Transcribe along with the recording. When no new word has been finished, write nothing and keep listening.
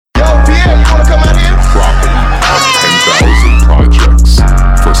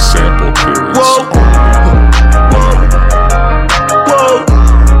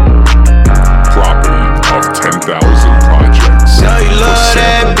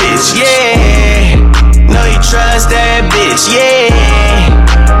bitch, yeah.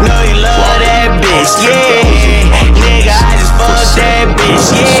 Know you love that bitch, yeah. Nigga, I just fucked that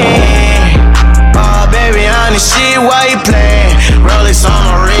bitch, yeah. Oh, baby, on this shit, why you playin'? Rolex on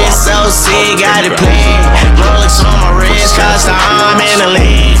my wrist, LC, got it playin'. Rolex on my wrist, cost the arm in the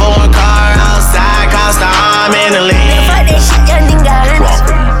league. Foreign car outside, cost the arm in the league. Nigga, fuck that shit, young nigga got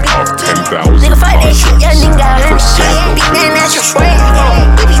 $100. Nigga, fuck that shit, young nigga got $100. Big man, that's your friend.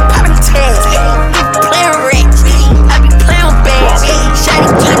 We be poppin' tags, we be playin' rats. I be playin' with bags, shiny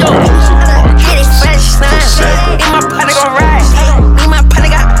Tito. Get it fresh, son. Me and my partner gon' ride. Me and my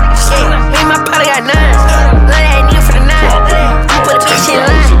partner got shit. Me and my partner got nine. Love that nigga for the nine. I put a bitch in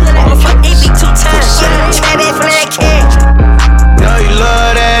line. I'ma fuck that bitch 2 times. Try that for that cash. Know you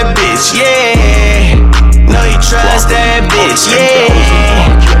love that bitch, yeah. Know you trust that bitch, yeah.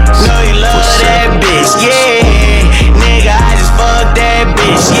 Know you love that bitch, yeah. Nigga, I just fucked that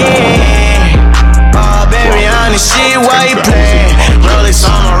bitch, yeah. Oh, baby, on this shit, why you playin'? Rolex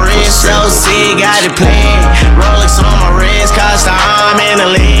on my wrist, LC, got it playin'. Rolex on my wrist, cost the arm in the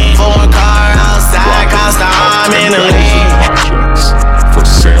league. Foreign car outside, cost the arm in the league. For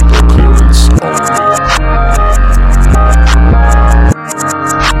sample clearance only.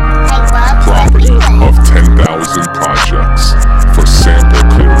 Property of 10,000 projects for sample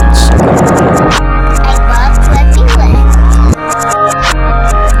clearance only.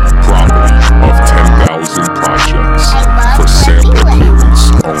 Property of 10,000 projects for sample clearance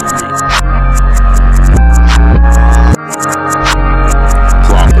only.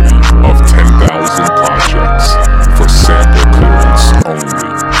 Property of 10,000 projects for sample clearance only.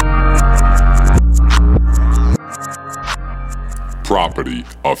 Property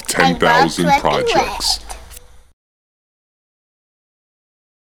of 10,000 projects